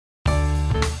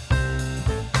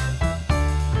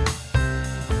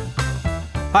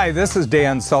Hi, this is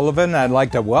Dan Sullivan. I'd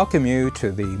like to welcome you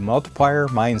to the Multiplier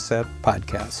Mindset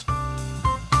Podcast.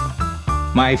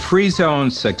 My Free Zone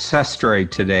success story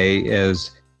today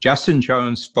is Justin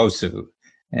Jones Fosu.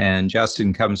 And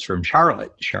Justin comes from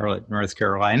Charlotte, North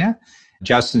Carolina.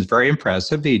 Justin's very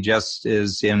impressive. He just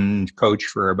is in coach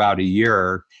for about a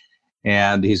year,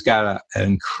 and he's got an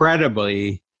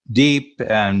incredibly deep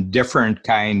and different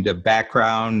kind of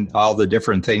background, all the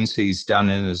different things he's done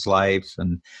in his life.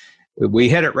 And we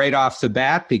hit it right off the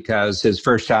bat because his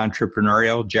first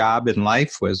entrepreneurial job in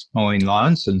life was mowing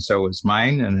lawns, and so was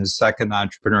mine. And his second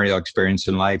entrepreneurial experience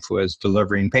in life was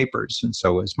delivering papers, and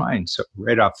so was mine. So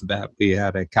right off the bat, we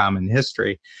had a common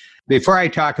history. Before I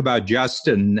talk about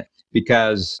Justin,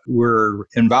 because we're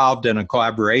involved in a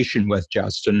collaboration with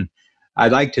Justin,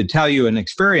 I'd like to tell you an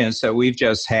experience that we've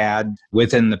just had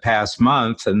within the past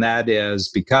month, and that is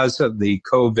because of the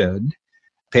COVID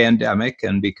pandemic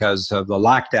and because of the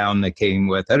lockdown that came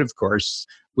with it. Of course,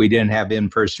 we didn't have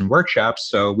in-person workshops,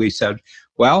 so we said,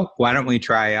 well, why don't we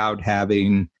try out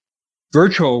having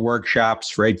virtual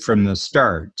workshops right from the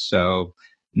start? So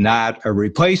not a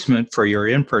replacement for your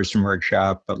in-person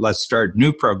workshop, but let's start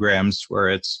new programs where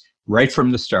it's right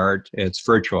from the start. It's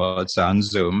virtual, it's on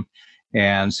Zoom.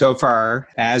 And so far,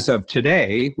 as of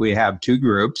today, we have two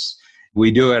groups. We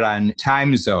do it on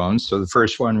time zones. So the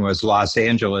first one was Los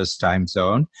Angeles time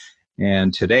zone,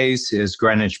 and today's is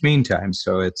Greenwich Mean Time.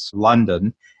 So it's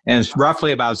London. And it's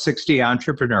roughly about 60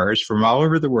 entrepreneurs from all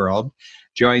over the world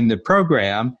join the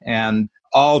program. And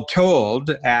all told,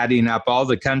 adding up all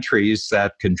the countries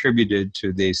that contributed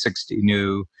to the 60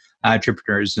 new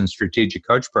Entrepreneurs and Strategic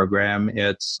Coach program,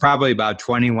 it's probably about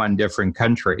 21 different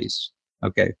countries.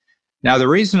 Okay. Now, the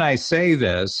reason I say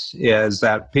this is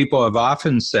that people have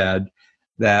often said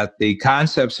that the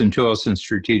concepts and tools in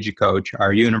Strategic Coach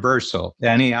are universal.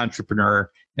 Any entrepreneur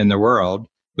in the world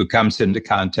who comes into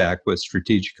contact with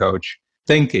Strategic Coach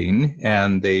thinking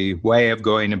and the way of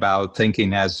going about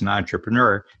thinking as an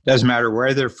entrepreneur, doesn't matter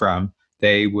where they're from,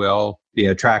 they will be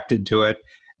attracted to it.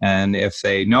 And if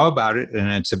they know about it and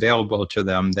it's available to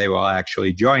them, they will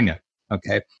actually join it.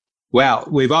 Okay. Well,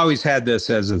 we've always had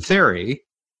this as a theory,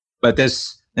 but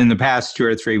this, in the past 2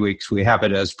 or 3 weeks, we have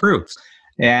it as proof.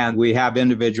 And we have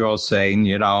individuals saying,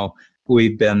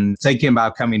 we've been thinking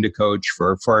about coming to coach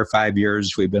for 4 or 5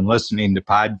 years. We've been listening to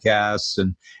podcasts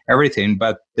and everything,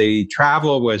 but the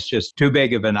travel was just too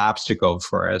big of an obstacle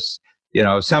for us.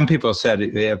 Some people said,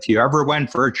 if you ever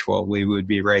went virtual, we would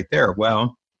be right there.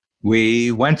 Well,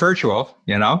 we went virtual,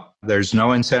 there's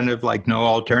no incentive, like no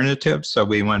alternative. So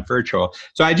we went virtual.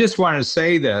 So I just want to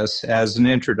say this as an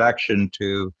introduction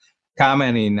to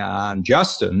commenting on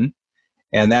Justin,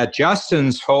 and that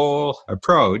Justin's whole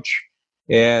approach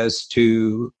is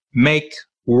to make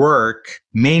work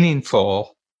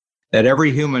meaningful, that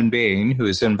every human being who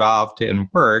is involved in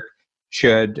work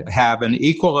should have an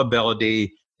equal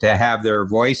ability to have their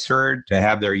voice heard, to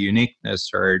have their uniqueness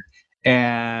heard.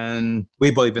 And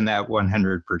we believe in that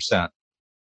 100%.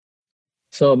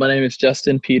 So my name is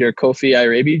Justin Peter Kofi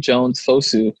Irabi Jones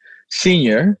Fosu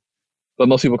Sr., but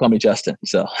most people call me Justin.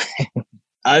 So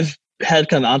I've had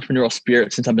kind of entrepreneurial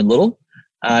spirit since I've been little.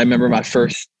 I remember my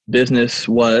first business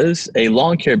was a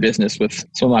lawn care business with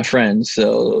some of my friends.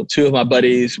 So 2 of my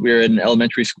buddies, we were in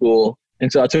elementary school.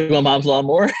 And so I took my mom's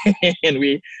lawnmower and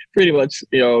we pretty much,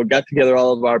 got together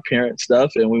all of our parent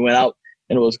stuff and we went out,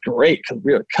 and it was great because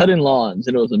we were cutting lawns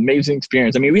and it was an amazing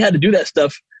experience. I mean, we had to do that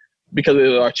stuff because it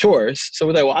was our chores. So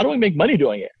we're like, well, how do we make money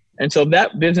doing it? And so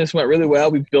that business went really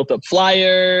well. We built up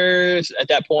flyers. At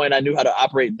that point, I knew how to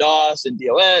operate DOS and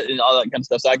DOS and all that kind of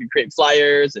stuff. So I could create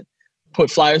flyers and put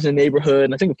flyers in the neighborhood.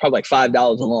 And I think it was probably like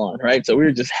 $5 a lawn, right? So we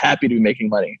were just happy to be making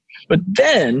money. But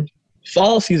then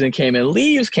fall season came and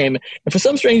leaves came. And for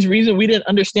some strange reason, we didn't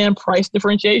understand price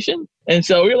differentiation. And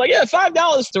so we were like, yeah,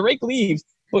 $5 to rake leaves.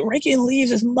 But raking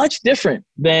leaves is much different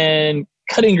than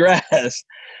cutting grass.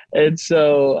 And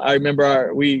so I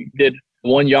remember we did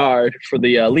 1 yard for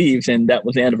the leaves, and that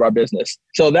was the end of our business.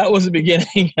 So that was the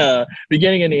beginning and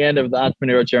the end of the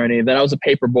entrepreneurial journey. Then I was a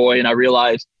paper boy, and I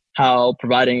realized how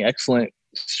providing excellent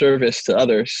service to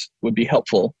others would be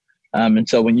helpful. And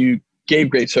so when you gave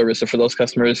great service for those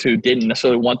customers who didn't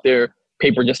necessarily want their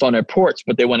paper just on their porch,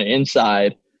 but they want it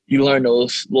inside, you learn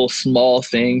those little small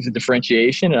things of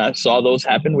differentiation. And I saw those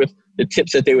happen with the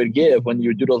tips that they would give when you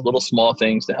would do those little small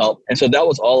things to help. And so that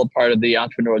was all a part of the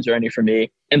entrepreneurial journey for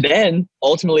me. And then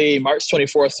ultimately, March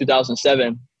 24th,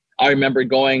 2007, I remember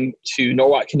going to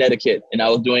Norwalk, Connecticut, and I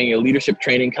was doing a leadership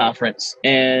training conference.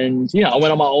 And, I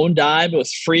went on my own dime. It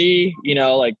was free.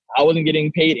 I wasn't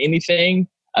getting paid anything.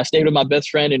 I stayed with my best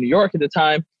friend in New York at the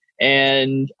time.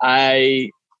 And I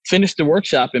finished the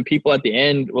workshop and people at the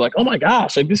end were like, oh my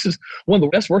gosh, like this is one of the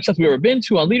best workshops we've ever been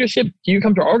to on leadership. Can you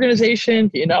come to our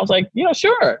organization? And I was like,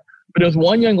 sure. But there was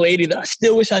one young lady that I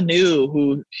still wish I knew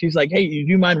who she's like, hey, do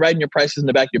you mind writing your prices in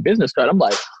the back of your business card? I'm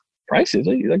like, prices?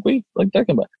 Like, what are you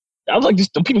talking about? I was like,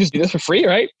 don't people just do this for free,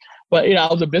 right? But,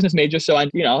 I was a business major. So I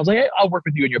was like, hey, I'll work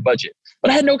with you in your budget.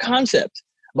 But I had no concept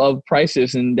of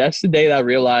prices. And that's the day that I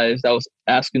realized I was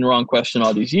asking the wrong question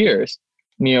all these years.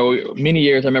 Many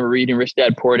years, I remember reading Rich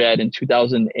Dad, Poor Dad in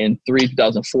 2003,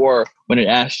 2004, when it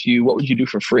asked you, what would you do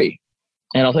for free?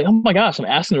 And I was like, oh my gosh, I'm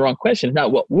asking the wrong question. It's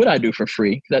not what would I do for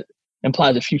free? That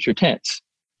implies a future tense.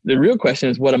 The real question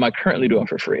is, what am I currently doing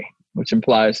for free? Which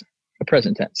implies a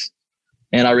present tense.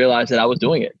 And I realized that I was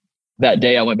doing it. That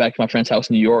day, I went back to my friend's house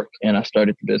in New York and I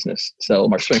started the business. So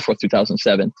March 24th,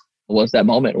 2007 was that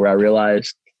moment where I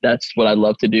realized that's what I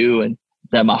love to do and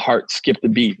that my heart skipped a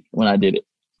beat when I did it.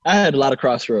 I had a lot of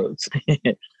crossroads.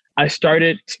 I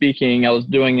started speaking. I was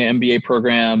doing an MBA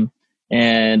program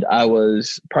and I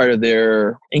was part of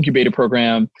their incubator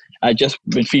program. I just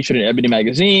been featured in Ebony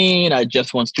Magazine. I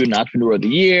just won Student Entrepreneur of the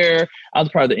Year. I was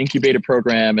part of the incubator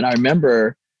program. And I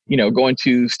remember, going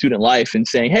to Student Life and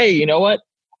saying, hey, you know what?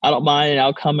 I don't mind, and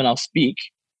I'll come and I'll speak.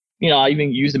 I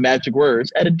even use the magic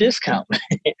words at a discount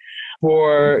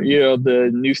for, the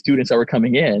new students that were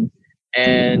coming in.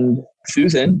 And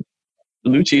Susan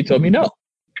Lucci told me no.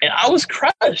 And I was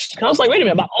crushed. I was like, wait a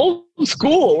minute, my old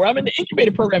school where I'm in the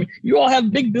incubator program, you all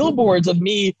have big billboards of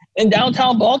me in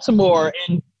downtown Baltimore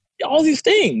and all these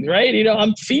things, right?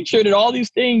 I'm featured at all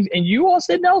these things and you all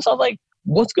said no. So I was like,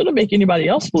 what's going to make anybody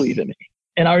else believe in me?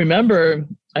 And I remember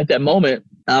at that moment,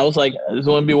 I was like, there's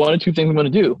going to be one or two things I'm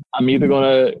going to do. I'm either going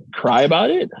to cry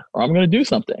about it or I'm going to do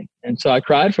something. And so I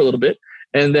cried for a little bit.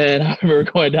 And then I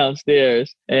remember going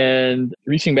downstairs and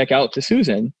reaching back out to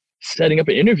Susan, setting up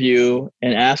an interview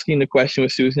and asking the question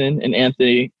with Susan and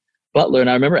Anthony Butler. And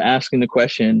I remember asking the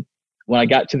question when I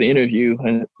got to the interview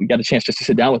and we got a chance just to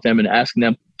sit down with them and asking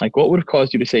them, like, what would have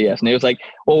caused you to say yes? And they was like,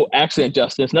 well, actually,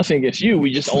 Justin, it's nothing against you.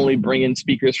 We just only bring in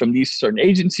speakers from these certain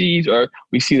agencies or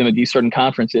we see them at these certain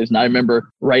conferences. And I remember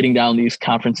writing down these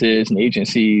conferences and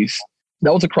agencies.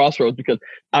 That was a crossroads because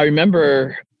I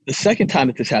remember the second time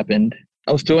that this happened,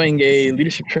 I was doing a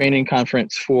leadership training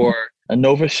conference for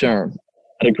Nova SHRM.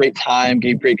 Had a great time,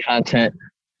 gave great content. And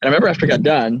I remember after I got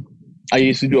done, I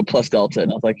used to do a plus delta.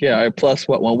 And I was like, yeah, all right, plus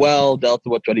what went well, delta,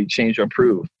 what do I need to change or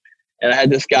improve? And I had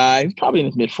this guy, probably in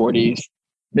his mid-40s,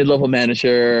 mid-level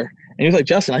manager. And he was like,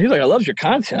 Justin, he was like, I loved your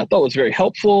content. I thought it was very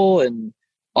helpful and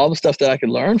all the stuff that I could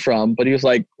learn from. But he was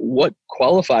like, what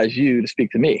qualifies you to speak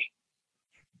to me?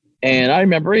 And I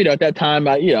remember, at that time,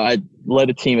 I led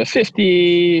a team of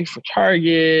 50 for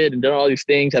Target and done all these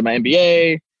things, had my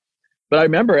MBA. But I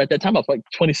remember at that time, I was like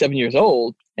 27 years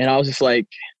old. And I was just like,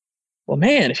 well,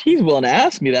 man, if he's willing to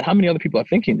ask me that, how many other people are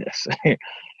thinking this?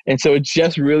 And so it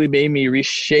just really made me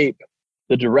reshape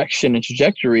the direction and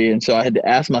trajectory. And so I had to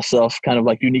ask myself kind of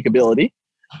like unique ability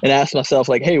and ask myself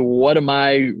like, hey, what am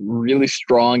I really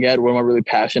strong at? What am I really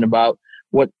passionate about?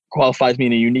 What qualifies me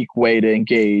in a unique way to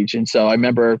engage? And so I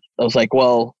remember I was like,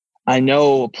 well, I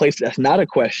know a place that's not a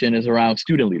question is around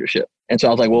student leadership. And so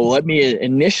I was like, well, let me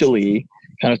initially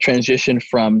kind of transition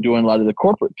from doing a lot of the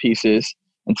corporate pieces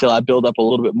until I build up a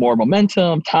little bit more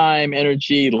momentum, time,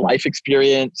 energy, life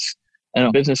experience, and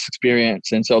a business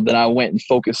experience. And so then I went and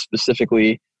focused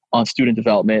specifically on student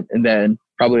development. And then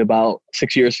probably about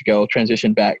 6 years ago,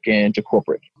 transitioned back into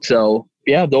corporate. So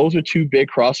yeah, those are two big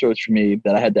crossroads for me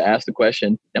that I had to ask the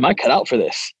question, am I cut out for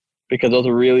this? Because those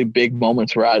are really big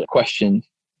moments where I questioned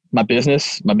my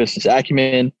business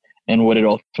acumen, and would it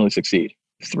ultimately succeed?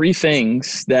 3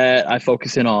 things that I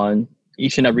focus in on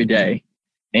each and every day.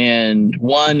 And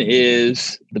one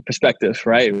is the perspective,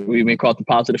 right? We may call it the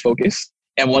positive focus.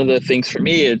 And one of the things for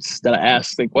me is that I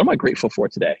ask, like, what am I grateful for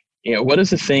today? What is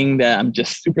the thing that I'm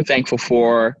just super thankful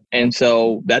for? And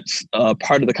so that's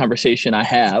part of the conversation I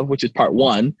have, which is part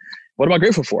 1. What am I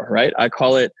grateful for, right? I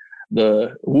call it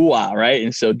the WUA, right?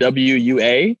 And so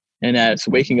WUA, and that's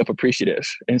waking up appreciative.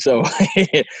 And so,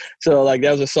 so like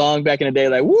there was a song back in the day,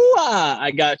 like, WUA,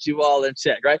 I got you all in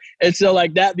check, right? And so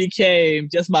like that became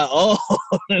just my own,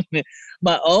 like,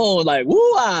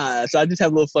 WUA. So I just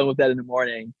have a little fun with that in the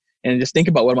morning and just think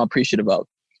about what I'm appreciative of.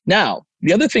 Now,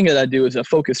 the other thing that I do is a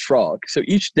focused frog. So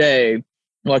each day,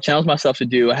 what I challenge myself to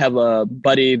do, I have a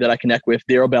buddy that I connect with,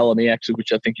 Daryl Bellamy, actually,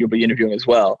 which I think you'll be interviewing as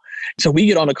well. So we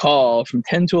get on a call from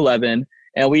 10 to 11,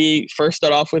 and we first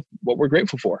start off with what we're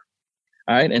grateful for.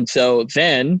 All right. And so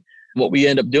then what we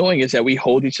end up doing is that we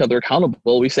hold each other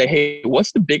accountable. We say, hey,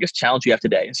 what's the biggest challenge you have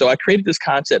today? And so I created this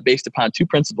concept based upon 2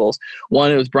 principles.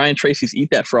 One, it was Brian Tracy's Eat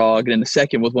That Frog. And then the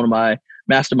second was one of my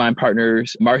mastermind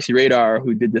partners, Marcy Radar,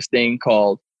 who did this thing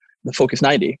called the Focus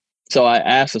 90. So I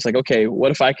asked us like, okay,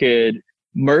 what if I could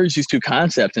merge these two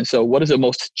concepts? And so what is the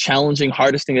most challenging,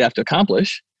 hardest thing that I have to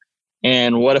accomplish?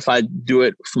 And what if I do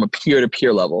it from a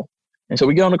peer-to-peer level? And so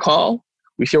we get on a call,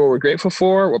 we share what we're grateful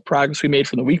for, what progress we made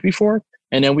from the week before,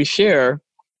 and then we share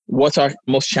what's our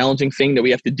most challenging thing that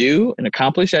we have to do and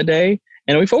accomplish that day,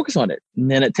 and we focus on it. And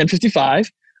then at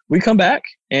 10:55, we come back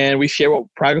and we share what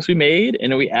progress we made,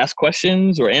 and then we ask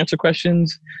questions or answer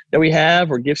questions that we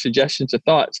have or give suggestions or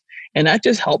thoughts. And that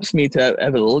just helps me to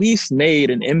have at least made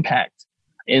an impact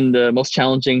in the most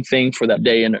challenging thing for that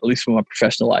day, and at least for my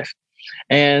professional life.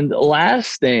 And the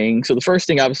last thing, so the first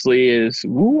thing obviously is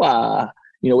woo-ah,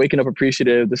 waking up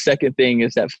appreciative. The second thing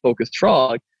is that focused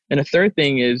frog. And the third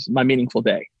thing is my meaningful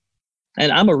day.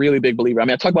 And I'm a really big believer. I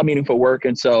mean, I talk about meaningful work.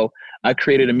 And so I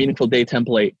created a meaningful day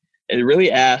template. It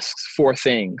really asks 4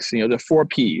 things. The 4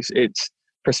 Ps. It's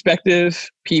perspective,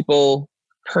 people,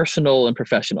 personal, and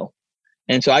professional.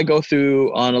 And so I go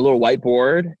through on a little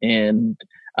whiteboard and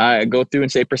I go through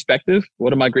and say perspective.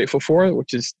 What am I grateful for?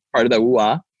 Which is part of that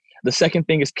woo-ah. The second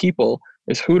thing is people,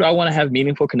 is who do I want to have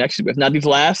meaningful connection with? Now, these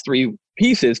last 3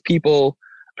 pieces, people,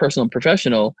 personal, and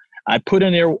professional, I put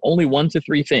in there only 1 to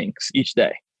 3 things each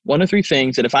day. 1 to 3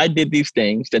 things that if I did these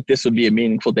things, that this would be a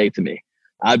meaningful day to me.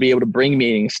 I'd be able to bring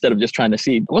meaning instead of just trying to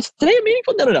see, what's today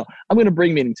meaningful? No. I'm going to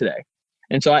bring meaning today.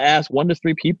 And so I asked 1 to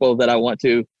 3 people that I want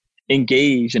to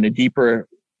engage in a deeper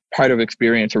part of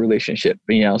experience or relationship.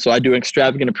 So I do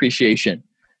extravagant appreciation.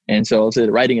 And so is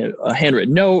it writing a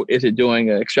handwritten note? Is it doing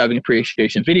an extravagant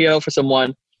appreciation video for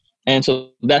someone? And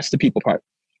so that's the people part.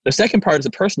 The second part is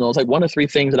the personal. It's like 1 to 3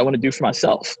 things that I want to do for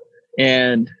myself.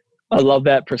 And I love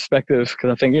that perspective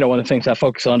because I think, one of the things I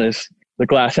focus on is the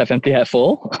glass half empty, half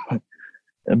full.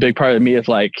 A big part of me is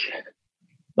like,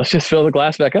 let's just fill the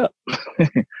glass back up.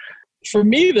 For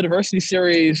me, the diversity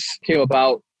series came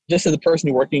about just as a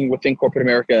person working within corporate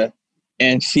America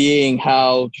and seeing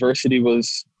how diversity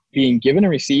was being given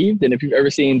and received. And if you've ever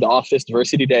seen The Office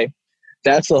Diversity Day,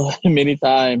 that's many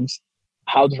times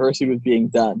how diversity was being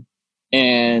done.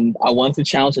 And I wanted to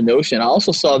challenge the notion. I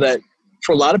also saw that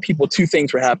for a lot of people, 2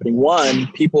 things were happening.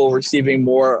 1, people were receiving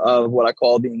more of what I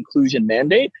call the inclusion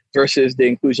mandate versus the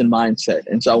inclusion mindset.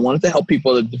 And so I wanted to help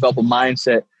people to develop a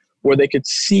mindset where they could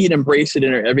see and embrace it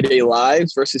in their everyday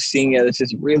lives versus seeing it as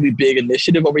this really big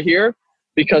initiative over here.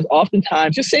 Because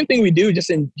oftentimes, just same thing we do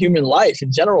just in human life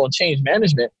in general and change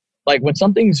management, like when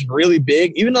something's really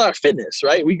big, even in our fitness,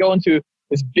 right? We go into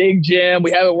this big gym, we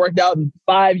haven't worked out in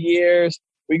 5 years.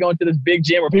 We go into this big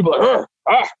gym where people are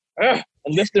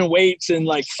and lifting weights and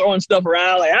like throwing stuff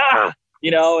around like,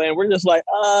 and we're just like,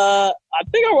 I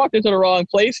think I walked into the wrong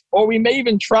place. Or we may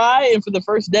even try, and for the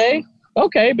first day,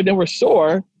 okay, but then we're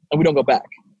sore and we don't go back.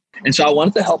 And so I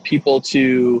wanted to help people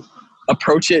to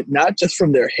approach it not just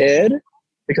from their head,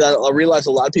 because I realized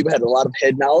a lot of people had a lot of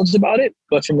head knowledge about it,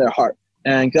 but from their heart.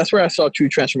 And that's where I saw true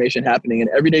transformation happening in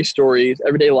everyday stories,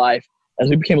 everyday life, as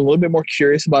we became a little bit more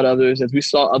curious about others, as we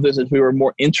saw others, as we were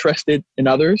more interested in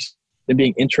others than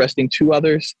being interesting to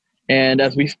others. And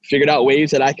as we figured out ways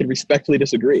that I could respectfully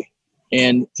disagree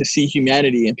and to see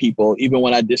humanity in people, even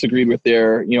when I disagreed with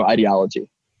their, ideology.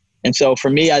 And so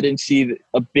for me, I didn't see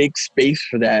a big space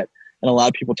for that and a lot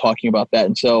of people talking about that.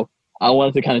 And so I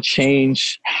wanted to kind of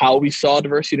change how we saw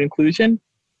diversity and inclusion,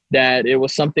 that it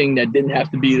was something that didn't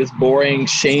have to be this boring,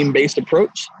 shame-based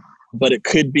approach, but it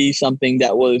could be something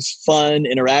that was fun,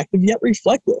 interactive, yet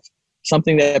reflective.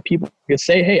 Something that people could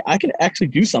say, hey, I can actually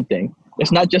do something.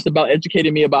 It's not just about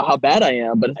educating me about how bad I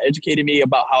am, but educating me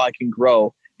about how I can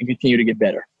grow and continue to get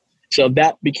better. So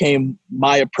that became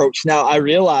my approach. Now, I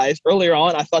realized earlier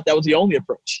on, I thought that was the only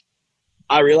approach.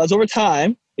 I realized over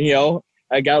time,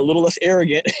 I got a little less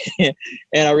arrogant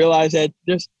and I realized that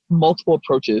there's multiple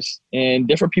approaches and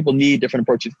different people need different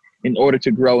approaches in order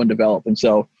to grow and develop. And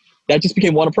so that just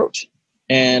became one approach.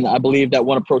 And I believe that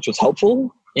one approach was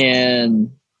helpful.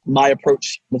 And my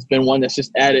approach has been one that's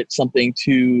just added something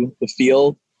to the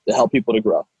field to help people to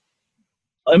grow.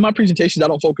 In my presentations, I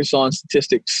don't focus on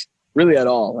statistics really at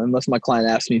all, unless my client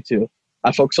asks me to.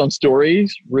 I focus on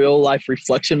stories, real life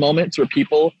reflection moments where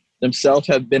people themselves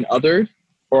have been othered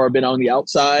or been on the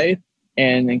outside,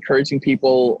 and encouraging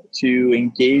people to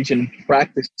engage in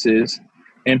practices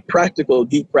and practical,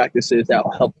 deep practices that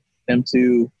will help them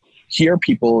to hear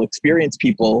people, experience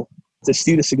people, to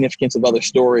see the significance of other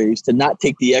stories, to not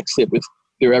take the exit with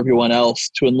through everyone else,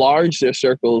 to enlarge their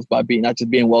circles by being not just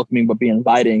being welcoming, but being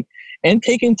inviting, and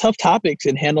taking tough topics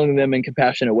and handling them in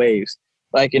compassionate ways.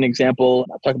 Like an example,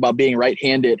 I talk about being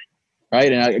right-handed,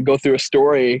 right? And I go through a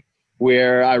story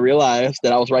where I realized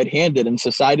that I was right-handed in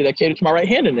society that catered to my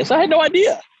right-handedness. I had no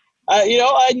idea.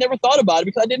 I never thought about it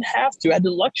because I didn't have to. I had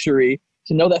the luxury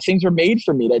to know that things are made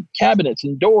for me, that cabinets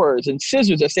and doors and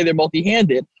scissors that say they're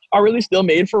multi-handed are really still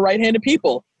made for right-handed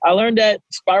people. I learned that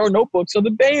spiral notebooks are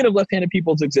the bane of left-handed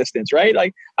people's existence, right?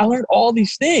 Like, I learned all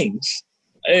these things.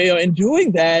 In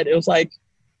doing that, it was like,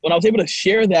 when I was able to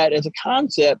share that as a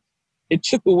concept, it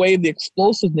took away the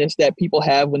explosiveness that people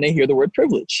have when they hear the word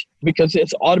privilege, because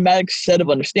it's an automatic set of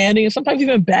understanding and sometimes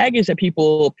even baggage that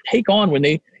people take on when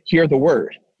they hear the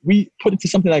word. We put it to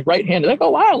something like right-handed, like, oh,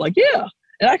 wow, like, yeah.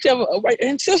 And I actually have a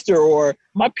right-hand sister, or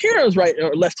my parents right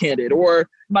or left-handed, or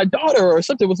my daughter or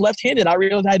something was left-handed. I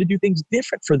realized I had to do things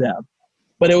different for them.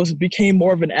 But it became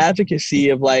more of an advocacy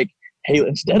of like, hey,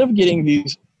 instead of getting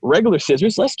these regular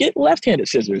scissors, let's get left-handed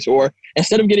scissors. Or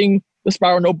instead of getting the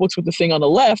spiral notebooks with the thing on the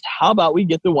left, how about we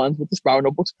get the ones with the spiral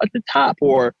notebooks at the top?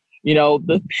 Or,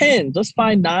 the pens, let's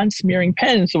find non-smearing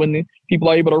pens. So when the people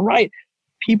are able to write,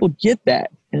 people get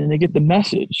that and then they get the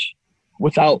message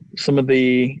without some of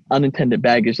the unintended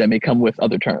baggage that may come with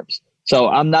other terms. So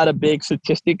I'm not a big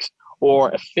statistics or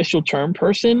official term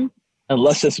person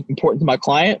unless it's important to my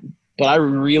client, but I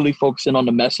really focus in on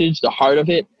the message, the heart of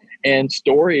it, and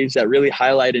stories that really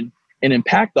highlight and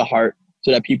impact the heart so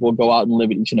that people will go out and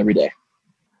live it each and every day.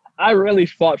 I really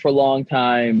fought for a long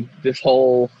time this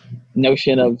whole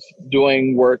notion of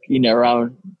doing work,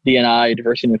 around D&I,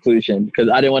 diversity and inclusion, because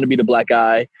I didn't want to be the black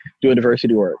guy doing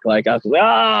diversity work. Like, I was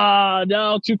like,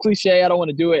 no, too cliche. I don't want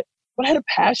to do it. But I had a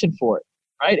passion for it,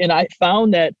 right? And I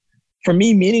found that for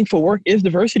me, meaningful work is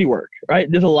diversity work, right?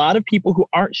 There's a lot of people who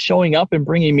aren't showing up and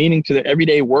bringing meaning to their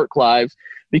everyday work lives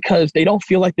because they don't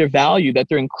feel like they're valued, that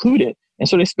they're included. And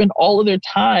so they spend all of their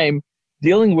time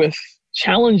dealing with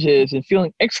challenges and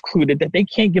feeling excluded, that they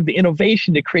can't give the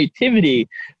innovation, the creativity,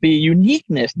 the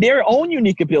uniqueness, their own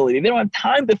unique ability. They don't have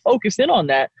time to focus in on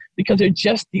that because they're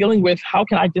just dealing with, how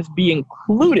can I just be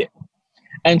included?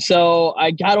 And so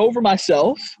I got over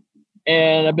myself,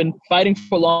 and I've been fighting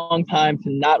for a long time to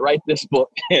not write this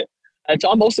book. And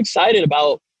so I'm most excited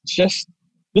about just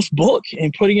this book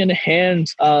and putting it in the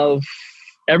hands of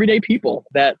everyday people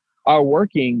that are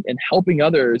working and helping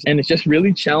others. And it's just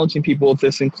really challenging people with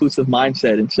this inclusive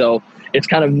mindset. And so it's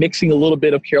kind of mixing a little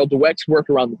bit of Carol Dweck's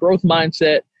work around the growth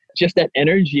mindset, just that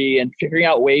energy, and figuring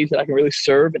out ways that I can really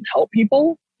serve and help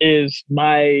people is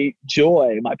my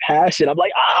joy, my passion. I'm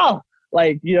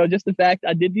like, just the fact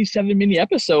I did these 7 mini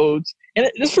episodes,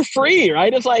 and it's for free,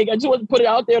 right? It's like, I just want to put it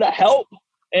out there to help.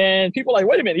 And people are like,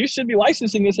 wait a minute, you should be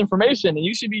licensing this information and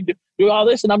you should be doing all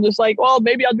this. And I'm just like, well,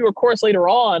 maybe I'll do a course later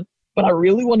on. But I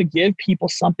really want to give people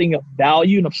something of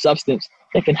value and of substance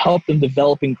that can help them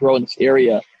develop and grow in this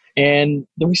area. And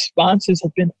the responses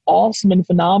have been awesome and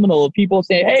phenomenal. People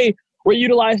saying, hey, we're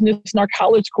utilizing this in our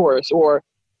college course, or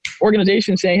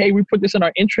organizations saying, hey, we put this in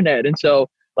our intranet. And so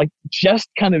like just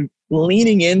kind of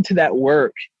leaning into that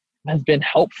work has been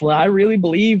helpful. And I really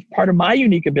believe part of my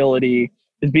unique ability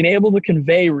is being able to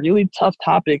convey really tough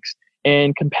topics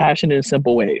in compassionate and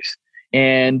simple ways.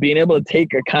 And being able to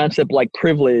take a concept like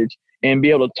privilege and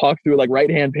be able to talk through like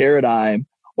right-hand paradigm,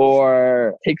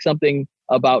 or take something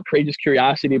about courageous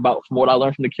curiosity from what I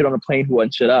learned from the kid on the plane who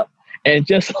wouldn't shut up. And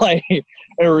just like,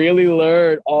 I really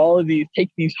learn all of these, take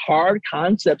these hard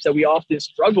concepts that we often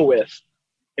struggle with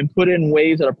and put it in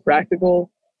ways that are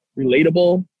practical,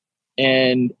 relatable,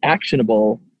 and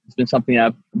actionable. It's been something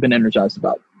I've been energized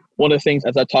about. One of the things,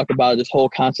 as I talked about, this whole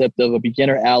concept of a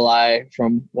beginner ally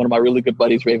from one of my really good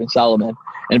buddies, Raven Solomon.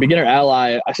 And a beginner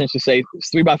ally, I essentially say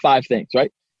it's 3x5 things,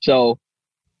 right? So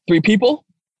 3 people,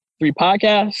 3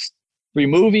 podcasts, 3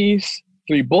 movies,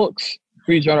 3 books,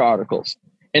 3 journal articles.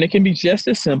 And it can be just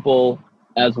as simple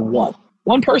as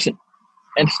one person.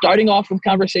 And starting off with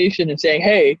conversation and saying,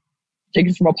 hey, take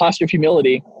it from a posture of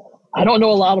humility. I don't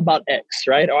know a lot about X,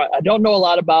 right? Or I don't know a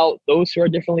lot about those who are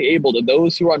differently able, or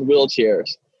those who are on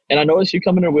wheelchairs. And I noticed you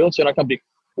come in a wheelchair in our company.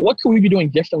 What could we be doing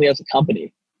differently as a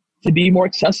company to be more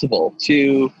accessible,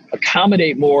 to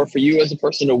accommodate more for you as a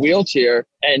person in a wheelchair?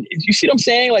 And you see what I'm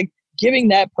saying? Like giving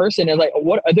that person, and like,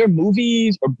 what are there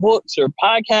movies or books or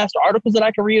podcasts or articles that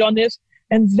I can read on this?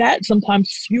 And that sometimes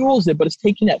fuels it, but it's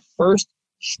taking that first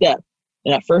step.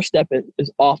 And that first step is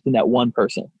often that one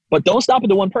person. But don't stop at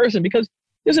the one person, because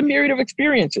there's a myriad of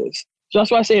experiences. So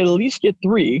that's why I say at least get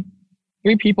 3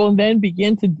 people, and then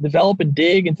begin to develop and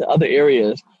dig into other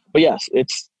areas. But yes,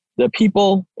 it's the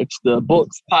people, it's the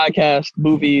books, podcasts,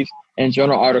 movies, and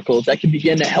journal articles that can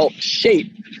begin to help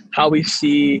shape how we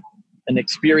see an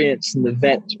experience, an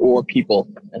event, or people,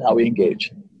 and how we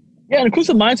engage. Yeah, an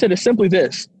inclusive mindset is simply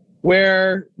this,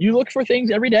 where you look for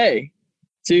things every day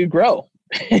to grow,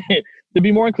 to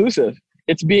be more inclusive.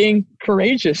 It's being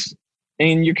courageous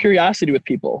in your curiosity with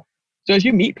people. So as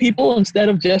you meet people, instead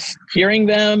of just hearing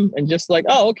them and just like,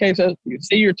 oh, okay, so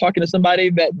say you're talking to somebody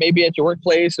that maybe at your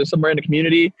workplace or somewhere in the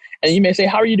community, and you may say,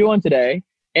 how are you doing today?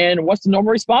 And what's the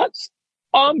normal response?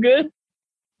 Oh, I'm good.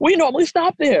 We normally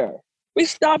stop there. We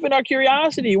stop in our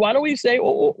curiosity. Why don't we say,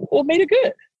 well, made it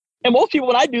good? And most people,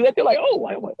 when I do that, they're like, oh,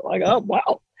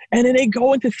 wow. And then they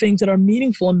go into things that are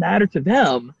meaningful and matter to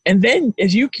them. And then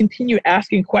as you continue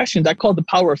asking questions, I call it the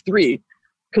power of 3,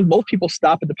 because most people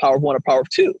stop at the power of 1 or power of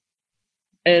 2.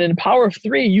 And in power of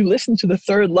 3, you listen to the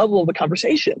third level of the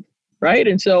conversation, right?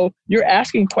 And so you're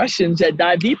asking questions that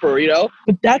dive deeper,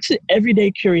 but that's an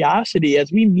everyday curiosity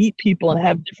as we meet people and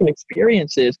have different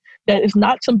experiences. That is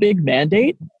not some big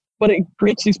mandate, but it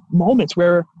creates these moments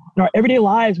where in our everyday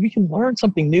lives, we can learn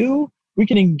something new, we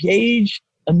can engage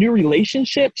in new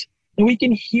relationships, and we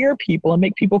can hear people and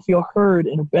make people feel heard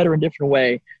in a better and different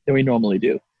way than we normally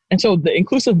do. And so the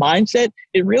inclusive mindset,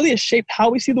 it really has shaped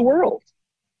how we see the world.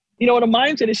 In a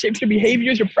mindset, it shapes your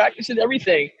behaviors, your practices,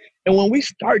 everything. And when we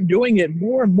start doing it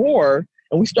more and more,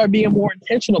 and we start being more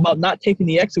intentional about not taking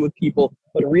the exit with people,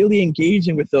 but really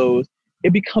engaging with those,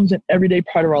 it becomes an everyday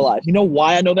part of our lives. You know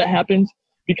why I know that happens?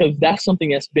 Because that's something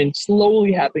that's been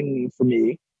slowly happening for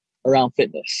me around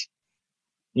fitness.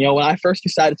 When I first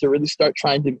decided to really start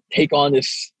trying to take on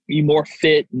this, be more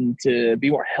fit and to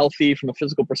be more healthy from a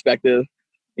physical perspective,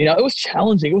 it was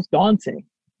challenging. It was daunting.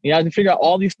 I had to figure out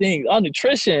all these things. Oh,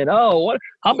 nutrition. Oh,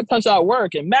 how much time should I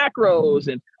work? And macros.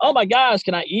 And oh my gosh,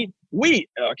 can I eat wheat?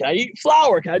 Can I eat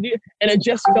flour? And it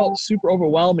just felt super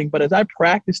overwhelming. But as I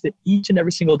practiced it each and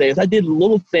every single day, as I did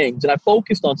little things and I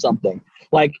focused on something,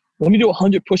 like let me do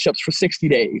 100 push-ups for 60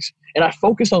 days. And I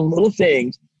focused on little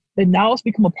things. And now it's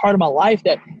become a part of my life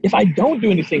that if I don't do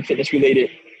anything fitness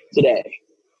related today,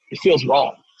 it feels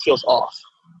wrong. It feels off.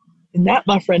 And that,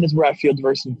 my friend, is where I feel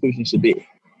diversity and inclusion should be.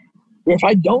 Where if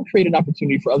I don't create an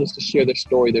opportunity for others to share their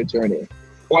story, their journey,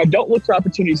 or I don't look for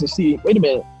opportunities to see, wait a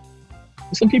minute,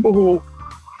 there's some people who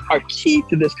are key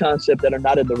to this concept that are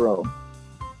not in the room,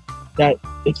 that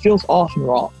it feels off and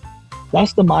wrong.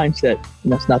 That's the mindset,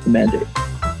 and that's not the mandate.